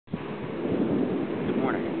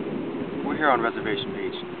here on Reservation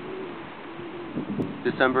Beach.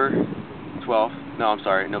 November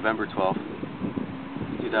 12th,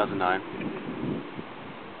 2009.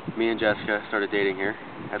 Me and Jessica started dating here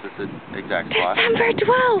at this exact spot. December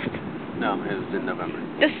 12th! No, it was in November.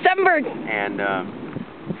 December! And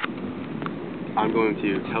I'm going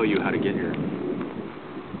to tell you how to get here.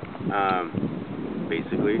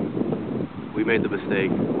 Basically, we made the mistake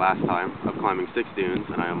last time of climbing 6 dunes,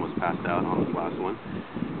 and I almost passed out on this last one.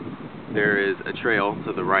 There is a trail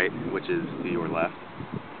to the right, which is to your left,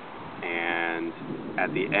 and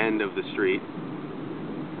at the end of the street,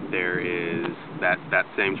 there is that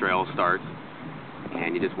same trail starts,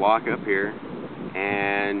 and you just walk up here,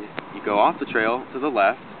 and you go off the trail to the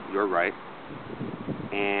left, your right,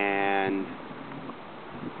 and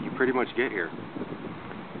you pretty much get here.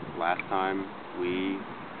 Last time we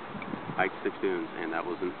hiked 6 dunes, and that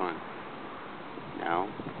wasn't fun. Now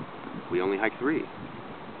we only hike 3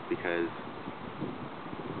 because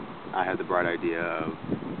I had the bright idea of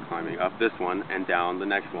climbing up this one and down the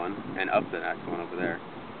next one and up the next one over there.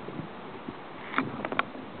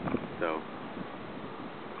 So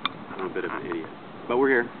I'm a bit of an idiot, but we're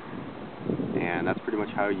here, and that's pretty much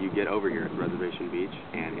how you get over here at Reservation Beach,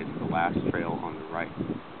 and it's the last trail on the right.